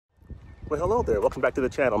Well, hello there. Welcome back to the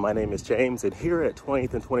channel. My name is James, and here at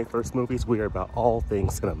 20th and 21st Movies, we are about all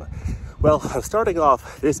things cinema. Well, I'm starting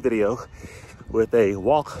off this video with a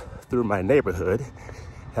walk through my neighborhood,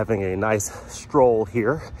 having a nice stroll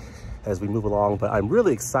here as we move along, but I'm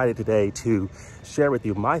really excited today to share with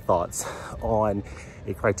you my thoughts on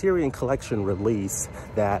a Criterion Collection release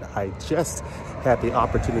that I just had the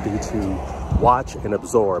opportunity to watch and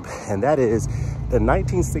absorb, and that is the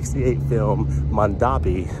 1968 film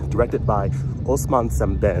Mandabi, directed by Ousmane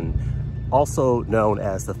Sembene, also known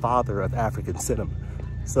as the father of African cinema.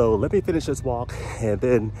 So let me finish this walk and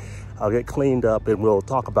then I'll get cleaned up and we'll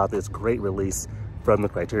talk about this great release from the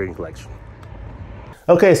Criterion Collection.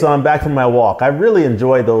 Okay, so I'm back from my walk. I really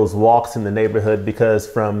enjoy those walks in the neighborhood because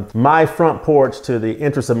from my front porch to the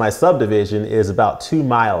entrance of my subdivision is about 2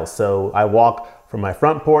 miles. So I walk from my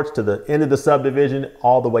front porch to the end of the subdivision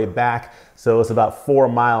all the way back. So it's about 4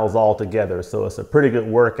 miles altogether. So it's a pretty good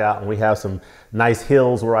workout, and we have some nice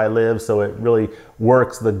hills where I live. So it really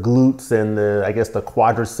works the glutes and I guess the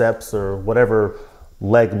quadriceps or whatever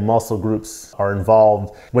leg muscle groups are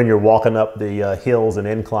involved when you're walking up the hills and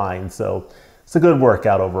inclines. So it's a good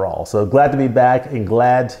workout overall. So glad to be back and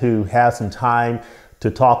glad to have some time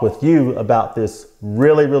to talk with you about this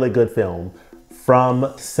really, really good film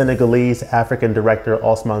from Senegalese African director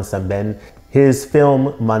Ousmane Sembene, his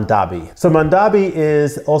film Mandabi. So Mandabi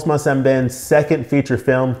is Ousmane Sembene's second feature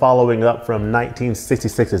film, following up from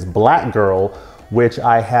 1966's Black Girl, which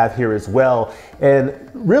I have here as well. And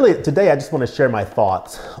really today I just want to share my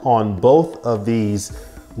thoughts on both of these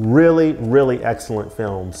really, really excellent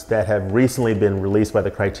films that have recently been released by the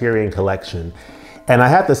Criterion Collection. And I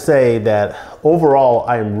have to say that overall,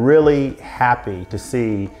 I am really happy to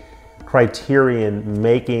see Criterion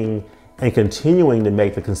making and continuing to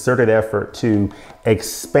make the concerted effort to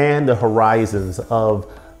expand the horizons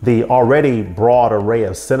of the already broad array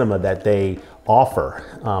of cinema that they offer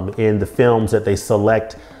in the films that they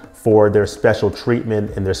select for their special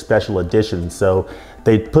treatment and their special editions. So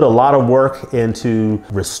they put a lot of work into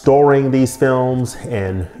restoring these films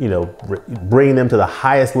and, you know, bringing them to the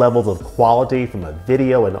highest levels of quality from a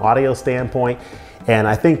video and audio standpoint. And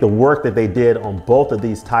I think the work that they did on both of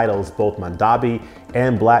these titles, both Mandabi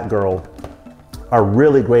and Black Girl, are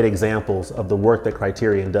really great examples of the work that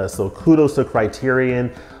Criterion does. So kudos to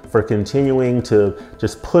Criterion for continuing to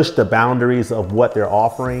just push the boundaries of what they're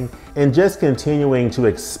offering and just continuing to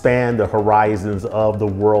expand the horizons of the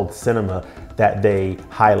world cinema that they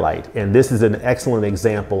highlight. And this is an excellent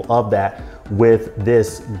example of that with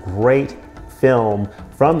this great film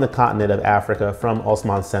from the continent of Africa, from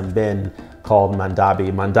Ousmane Sembene, called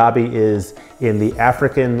Mandabi. Mandabi is in the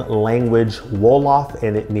African language Wolof,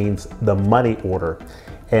 and it means the money order.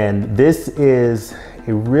 And this is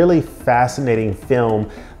a really fascinating film,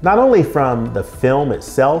 not only from the film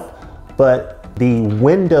itself, but the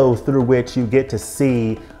window through which you get to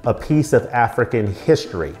see a piece of African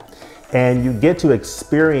history. And you get to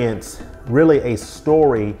experience really a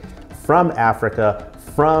story from Africa,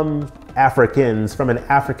 from Africans, from an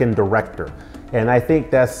African director. And I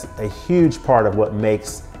think that's a huge part of what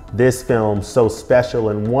makes this film so special,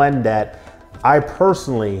 and one that I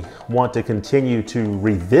personally want to continue to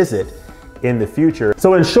revisit in the future.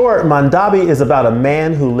 So in short, Mandabi is about a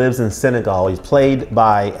man who lives in Senegal. He's played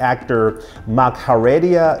by actor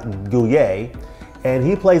Makharedia Gueye, and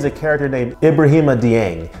he plays a character named Ibrahima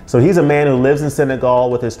Dieng. So he's a man who lives in Senegal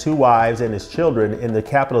with his 2 wives and his children in the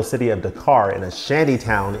capital city of Dakar, in a shanty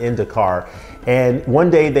town in Dakar. And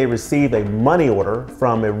one day they receive a money order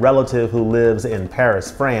from a relative who lives in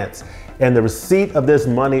Paris, France. And the receipt of this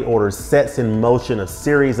money order sets in motion a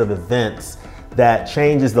series of events that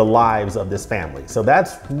changes the lives of this family. So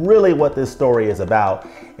that's really what this story is about.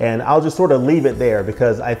 And I'll just sort of leave it there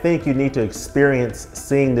because I think you need to experience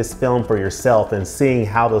seeing this film for yourself and seeing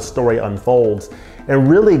how the story unfolds and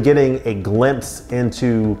really getting a glimpse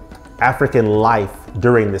into African life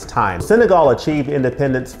during this time. Senegal achieved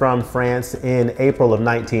independence from France in April of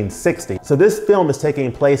 1960. So this film is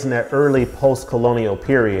taking place in that early post-colonial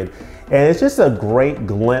period. And it's just a great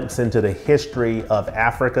glimpse into the history of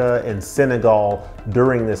Africa and Senegal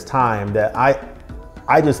during this time that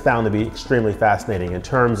I just found to be extremely fascinating in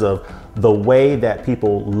terms of the way that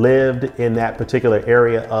people lived in that particular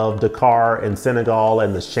area of Dakar and Senegal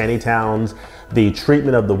and the shanty towns. The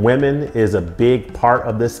treatment of the women is a big part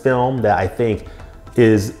of this film that I think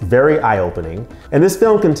is very eye-opening. And this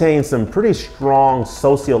film contains some pretty strong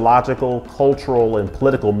sociological, cultural, and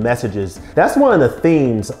political messages. That's one of the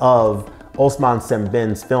themes of Ousmane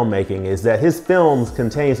Sembene's filmmaking is that his films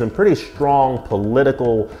contain some pretty strong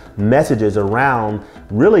political messages around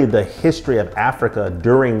really the history of Africa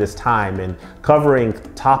during this time, and covering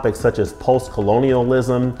topics such as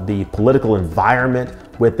post-colonialism, the political environment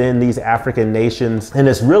within these African nations. And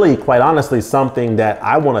it's really, quite honestly, something that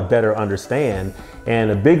I want to better understand,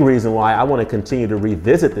 and a big reason why I want to continue to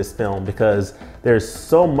revisit this film, because there's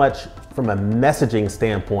so much from a messaging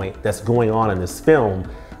standpoint that's going on in this film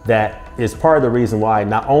that is part of the reason why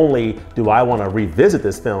not only do I want to revisit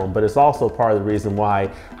this film, but it's also part of the reason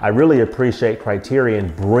why I really appreciate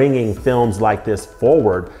Criterion bringing films like this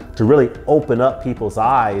forward to really open up people's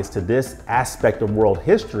eyes to this aspect of world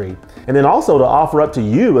history. And then also to offer up to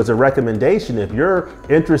you as a recommendation, if you're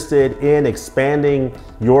interested in expanding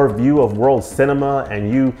your view of world cinema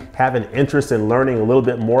and you have an interest in learning a little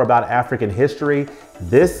bit more about African history,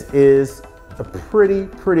 this is a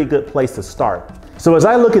pretty good place to start. So as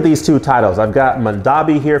I look at these two titles, I've got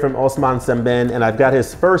Mandabi here from Ousmane Sembene, and I've got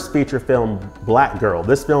his first feature film, Black Girl.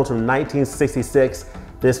 This film's from 1966,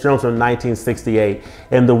 this film's from 1968.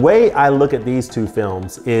 And the way I look at these two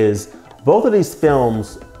films is both of these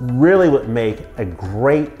films really would make a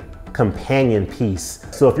great companion piece.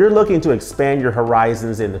 So if you're looking to expand your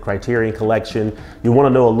horizons in the Criterion Collection, you want to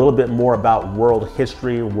know a little bit more about world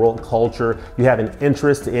history, world culture, you have an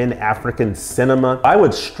interest in African cinema, I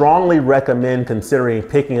would strongly recommend considering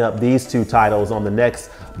picking up these two titles on the next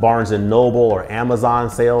Barnes & Noble or Amazon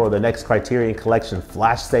sale, or the next Criterion Collection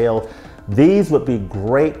flash sale. These would be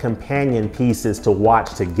great companion pieces to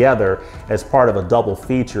watch together as part of a double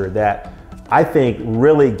feature that I think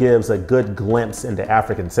really gives a good glimpse into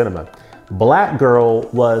African cinema. Black Girl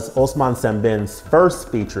was Ousmane Sembene's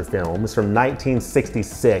first feature film. It's from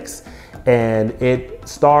 1966, and it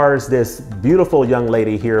stars this beautiful young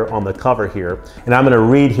lady here on the cover here. And I'm gonna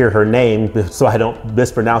read here her name so I don't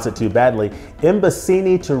mispronounce it too badly.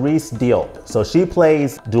 Mbasini Therese Diop. So she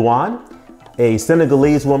plays Douane, a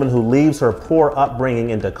Senegalese woman who leaves her poor upbringing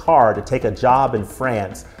in Dakar to take a job in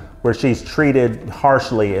France, where she's treated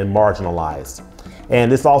harshly and marginalized.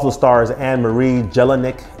 And this also stars Anne-Marie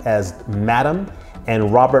Jelinek as Madame,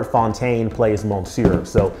 and Robert Fontaine plays Monsieur.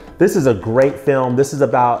 So this is a great film. This is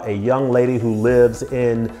about a young lady who lives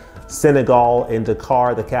in Senegal, in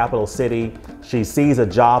Dakar, the capital city. She sees a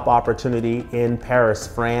job opportunity in Paris,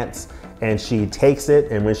 France, and she takes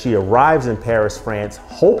it. And when she arrives in Paris, France,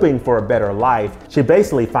 hoping for a better life, she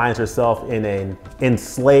basically finds herself in an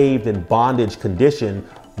enslaved and bondage condition,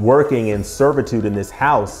 working in servitude in this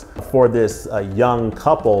house for this young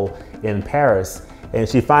couple in Paris. And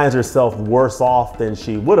she finds herself worse off than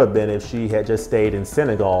she would have been if she had just stayed in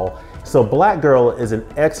Senegal. So Black Girl is an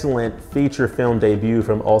excellent feature film debut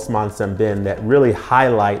from Ousmane Sembene that really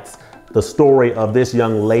highlights the story of this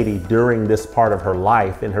young lady during this part of her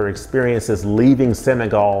life and her experiences leaving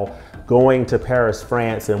Senegal, going to Paris,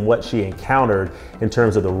 France, and what she encountered in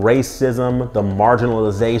terms of the racism, the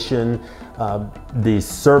marginalization, the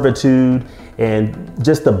servitude, and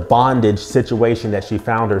just the bondage situation that she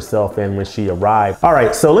found herself in when she arrived. All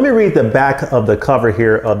right, so let me read the back of the cover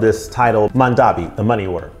here of this title, Mandabi, The Money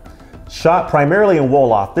Order. Shot primarily in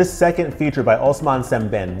Wolof, this second feature by Ousmane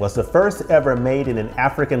Sembene was the first ever made in an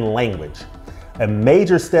African language, a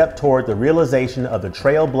major step toward the realization of the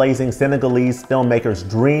trailblazing Senegalese filmmaker's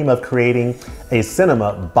dream of creating a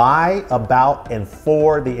cinema by, about, and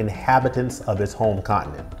for the inhabitants of his home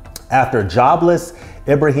continent. After jobless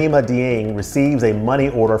Ibrahima Dieng receives a money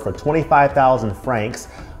order for 25,000 francs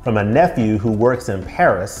from a nephew who works in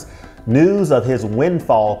Paris, news of his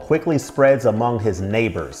windfall quickly spreads among his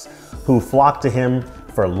neighbors, who flock to him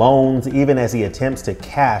for loans even as he attempts to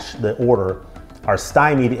cash the order, are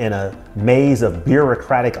stymied in a maze of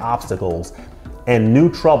bureaucratic obstacles, and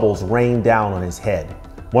new troubles rain down on his head.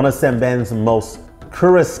 One of Sembene's most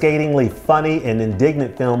coruscatingly funny and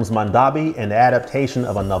indignant films, Mandabi, an adaptation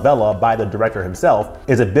of a novella by the director himself,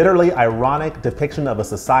 is a bitterly ironic depiction of a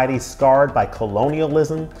society scarred by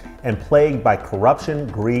colonialism and plagued by corruption,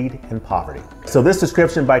 greed, and poverty. So this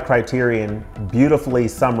description by Criterion beautifully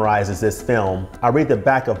summarizes this film. I'll read the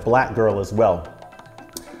back of Black Girl as well.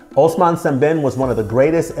 Ousmane Sembene was one of the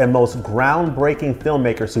greatest and most groundbreaking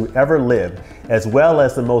filmmakers who ever lived, as well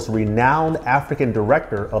as the most renowned African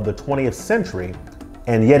director of the 20th century,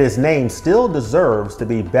 and yet his name still deserves to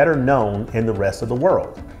be better known in the rest of the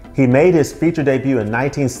world. He made his feature debut in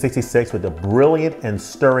 1966 with the brilliant and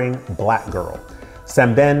stirring Black Girl.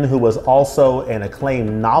 Sembene, who was also an acclaimed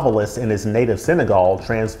novelist in his native Senegal,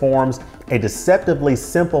 transforms a deceptively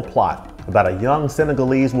simple plot about a young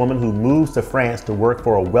Senegalese woman who moves to France to work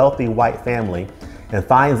for a wealthy white family and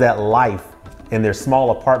finds that life in their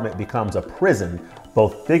small apartment becomes a prison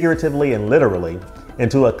both figuratively and literally,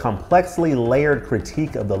 into a complexly layered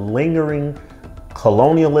critique of the lingering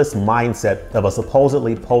colonialist mindset of a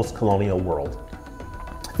supposedly post-colonial world.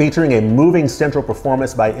 Featuring a moving central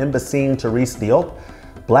performance by Mbasine Therese Diop,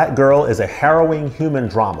 Black Girl is a harrowing human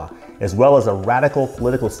drama, as well as a radical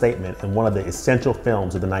political statement in one of the essential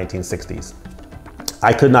films of the 1960s.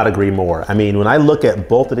 I could not agree more. I mean, when I look at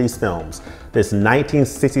both of these films, this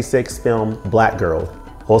 1966 film, Black Girl,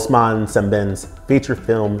 Ousmane Sembene's feature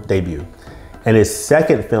film debut, and his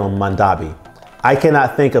second film, Mandabi, I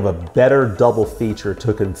cannot think of a better double feature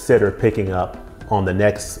to consider picking up on the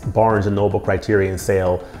next Barnes & Noble Criterion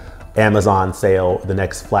sale, Amazon sale, the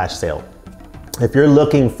next flash sale. If you're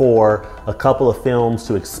looking for a couple of films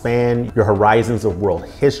to expand your horizons of world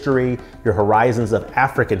history, your horizons of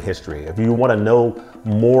African history, if you want to know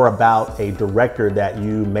more about a director that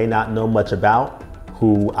you may not know much about,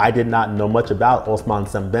 who I did not know much about, Ousmane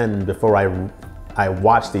Sembene, before I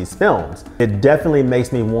watched these films, it definitely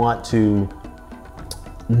makes me want to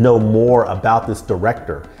know more about this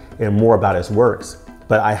director and more about his works.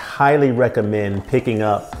 But I highly recommend picking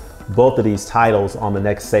up both of these titles on the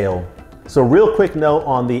next sale. So real quick note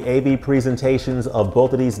on the AV presentations of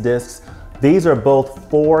both of these discs. These are both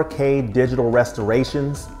 4K digital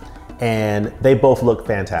restorations, and they both look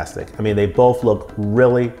fantastic. I mean, they both look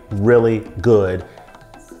really, really good.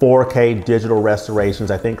 4K digital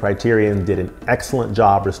restorations. I think Criterion did an excellent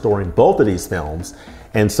job restoring both of these films.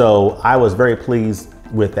 And so I was very pleased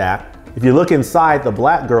with that. If you look inside the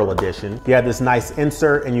Black Girl edition, you have this nice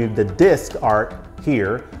insert, and the disc art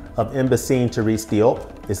here of Mbasine Therese Diop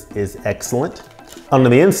is excellent. On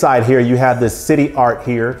the inside here, you have this city art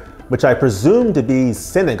here, which I presume to be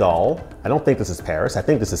Senegal. I don't think this is Paris. I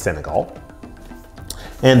think this is Senegal.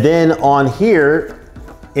 And then on here,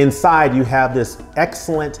 inside, you have this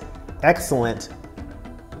excellent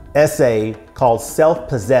essay called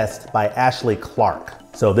Self-Possessed by Ashley Clark.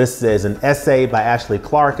 So this is an essay by Ashley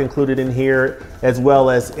Clark included in here, as well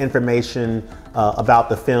as information about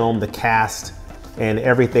the film, the cast, and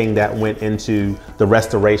everything that went into the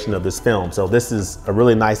restoration of this film. So this is a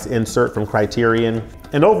really nice insert from Criterion.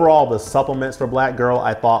 And overall, the supplements for Black Girl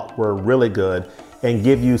I thought were really good and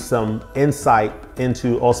give you some insight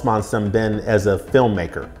into Ousmane Sembene as a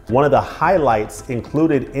filmmaker. One of the highlights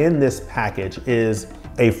included in this package is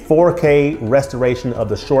a 4K restoration of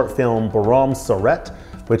the short film Borom Soret,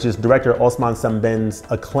 which is director Ousmane Sembene's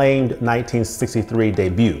acclaimed 1963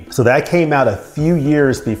 debut. So that came out a few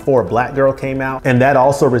years before Black Girl came out, and that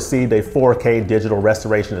also received a 4K digital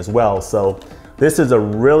restoration as well. So this is a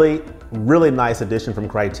really nice addition from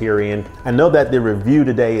Criterion. I know that the review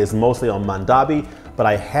today is mostly on Mandabi, but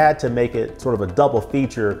I had to make it sort of a double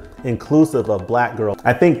feature inclusive of Black Girl.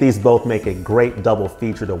 I think these both make a great double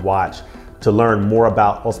feature to watch, to learn more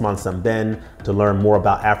about Ousmane Sembene, to learn more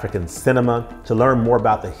about African cinema, to learn more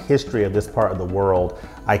about the history of this part of the world.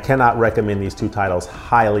 I cannot recommend these two titles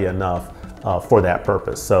highly enough for that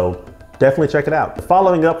purpose. So definitely check it out.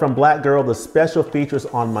 Following up from Black Girl, the special features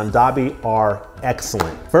on Mandabi are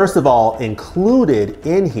excellent. First of all, included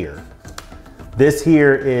in here, this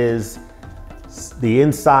here is the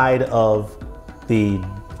inside of the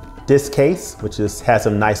disc case, which has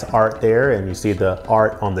some nice art there, and you see the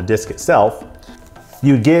art on the disc itself.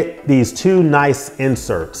 You get these two nice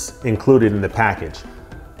inserts included in the package.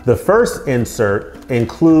 The first insert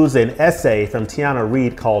includes an essay from Tiana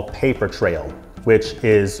Reid called Paper Trail, which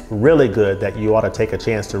is really good, that you ought to take a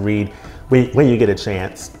chance to read when you get a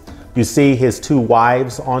chance. You see his two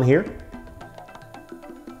wives on here,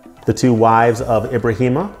 the two wives of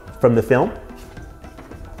Ibrahima from the film.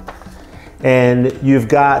 And you've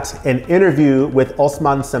got an interview with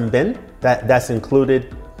Ousmane Sembene that's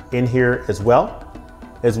included in here as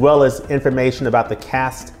well as information about the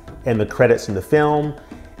cast and the credits in the film,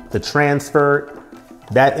 the transfer,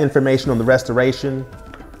 that information on the restoration.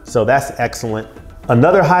 So that's excellent.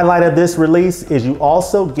 Another highlight of this release is you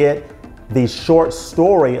also get the short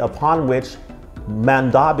story upon which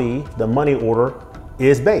Mandabi, the money order,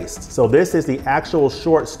 is based. So this is the actual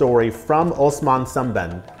short story from Ousmane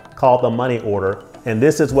Sembene called The Money Order, and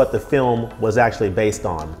this is what the film was actually based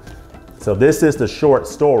on. So this is the short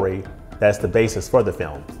story that's the basis for the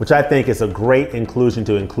film, which I think is a great inclusion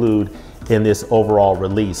to include in this overall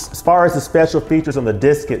release. As far as the special features on the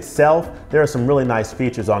disc itself, there are some really nice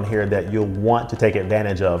features on here that you'll want to take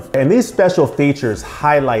advantage of. And these special features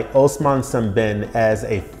highlight Ousmane Sembene as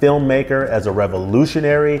a filmmaker, as a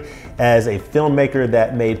revolutionary, as a filmmaker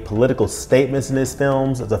that made political statements in his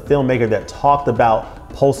films, as a filmmaker that talked about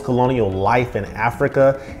post-colonial life in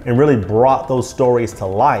Africa and really brought those stories to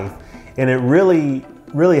life. And it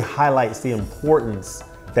really highlights the importance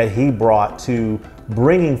that he brought to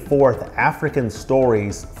bringing forth African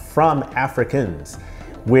stories from Africans,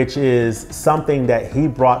 which is something that he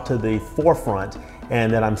brought to the forefront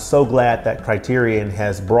and that I'm so glad that Criterion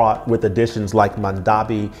has brought with additions like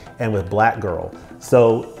Mandabi and with Black Girl.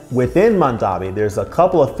 So within Mandabi, there's a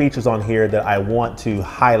couple of features on here that I want to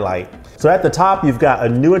highlight. So at the top, you've got a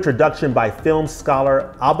new introduction by film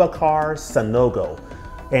scholar Abakar Sanogo.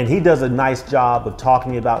 And he does a nice job of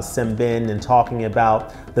talking about Sembene and talking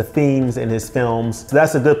about the themes in his films. So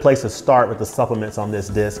that's a good place to start with the supplements on this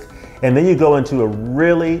disc. And then you go into a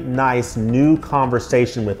really nice new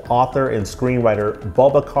conversation with author and screenwriter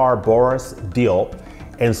Boubacar Boris Diop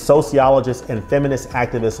and sociologist and feminist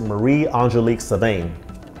activist Marie-Angelique Savain.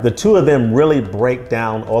 The two of them really break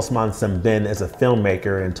down Ousmane Sembene as a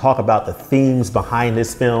filmmaker and talk about the themes behind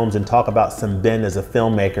his films and talk about Sembene as a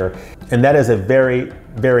filmmaker. And that is a very,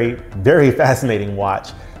 very, very fascinating watch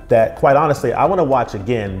that, quite honestly, I want to watch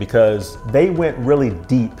again because they went really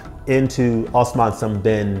deep into Ousmane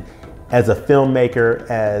Sembene as a filmmaker,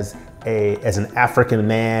 as an African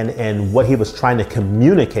man, and what he was trying to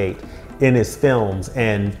communicate in his films.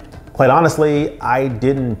 And quite honestly, I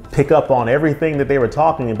didn't pick up on everything that they were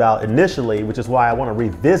talking about initially, which is why I want to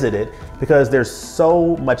revisit it, because there's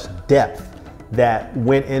so much depth that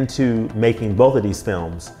went into making both of these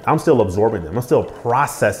films. I'm still absorbing them. I'm still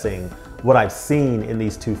processing what I've seen in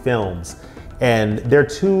these two films. And they're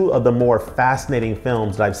two of the more fascinating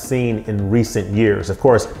films that I've seen in recent years. Of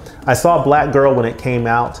course, I saw Black Girl when it came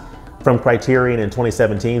out from Criterion in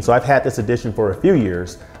 2017, so I've had this edition for a few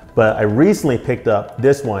years, but I recently picked up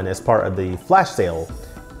this one as part of the flash sale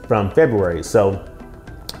from February. So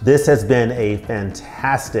this has been a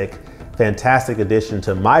fantastic addition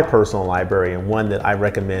to my personal library, and one that I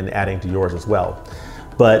recommend adding to yours as well.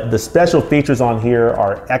 But the special features on here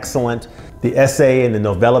are excellent. The essay and the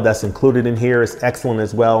novella that's included in here is excellent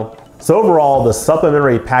as well. So overall, the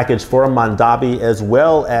supplementary package for Mandabi as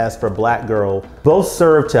well as for Black Girl both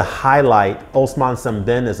serve to highlight Ousmane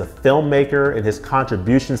Sembene as a filmmaker and his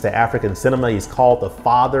contributions to African cinema. He's called the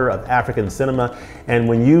father of African cinema. And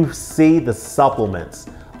when you see the supplements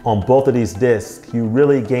on both of these discs, you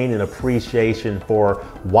really gain an appreciation for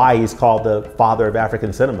why he's called the father of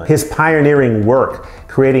African cinema. His pioneering work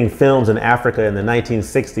creating films in Africa in the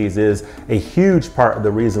 1960s is a huge part of the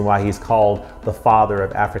reason why he's called the father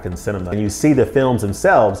of African cinema. And you see the films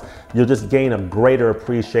themselves, you'll just gain a greater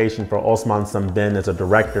appreciation for Ousmane Sembene as a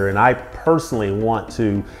director. And I personally want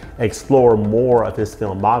to explore more of his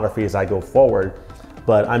filmography as I go forward.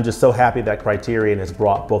 But I'm just so happy that Criterion has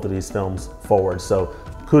brought both of these films forward. So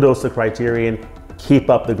kudos to Criterion, keep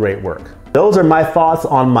up the great work. Those are my thoughts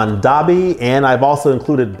on Mandabi, and I've also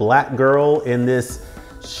included Black Girl in this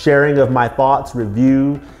sharing of my thoughts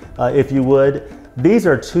review, if you would. These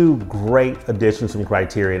are two great additions from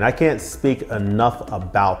Criterion. I can't speak enough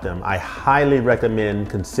about them. I highly recommend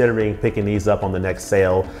considering picking these up on the next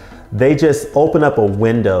sale. They just open up a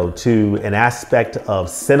window to an aspect of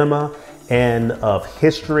cinema and of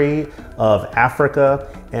history of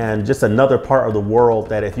Africa, and just another part of the world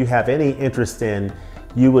that if you have any interest in,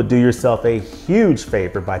 you would do yourself a huge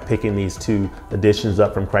favor by picking these two editions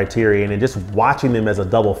up from Criterion and just watching them as a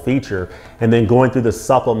double feature, and then going through the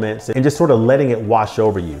supplements and just sort of letting it wash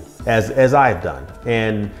over you as I've done.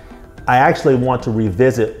 And I actually want to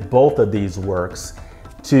revisit both of these works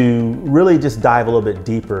to really just dive a little bit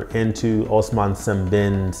deeper into Ousmane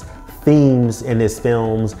Sembene's themes in his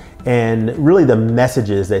films and really the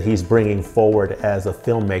messages that he's bringing forward as a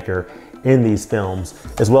filmmaker in these films,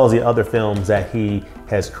 as well as the other films that he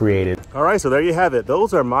has created. All right, so there you have it.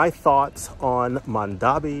 Those are my thoughts on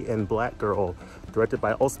Mandabi and Black Girl, directed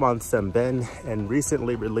by Ousmane Sembene and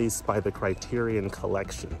recently released by the Criterion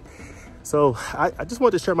Collection. So I just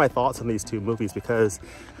wanted to share my thoughts on these two movies because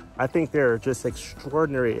I think they're just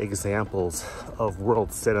extraordinary examples of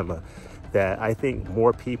world cinema that I think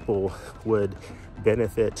more people would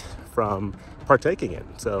benefit from partaking in.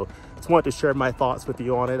 So just wanted to share my thoughts with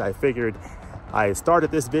you on it. I figured I started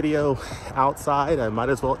this video outside, I might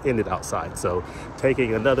as well end it outside. So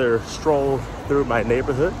taking another stroll through my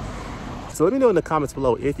neighborhood. So let me know in the comments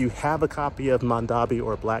below if you have a copy of Mandabi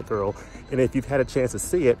or Black Girl, and if you've had a chance to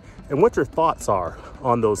see it, and what your thoughts are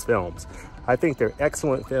on those films. I think they're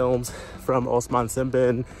excellent films from Ousmane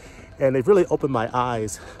Sembene, and they've really opened my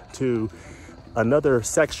eyes to another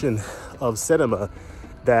section of cinema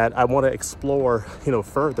that I want to explore,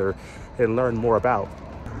 further and learn more about.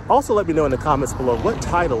 Also, let me know in the comments below, what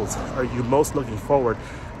titles are you most looking forward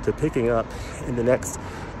to picking up in the next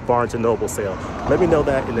Barnes & Noble sale? Let me know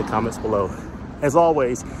that in the comments below. As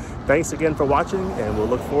always, thanks again for watching, and we'll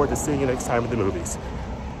look forward to seeing you next time in the movies.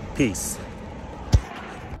 Peace.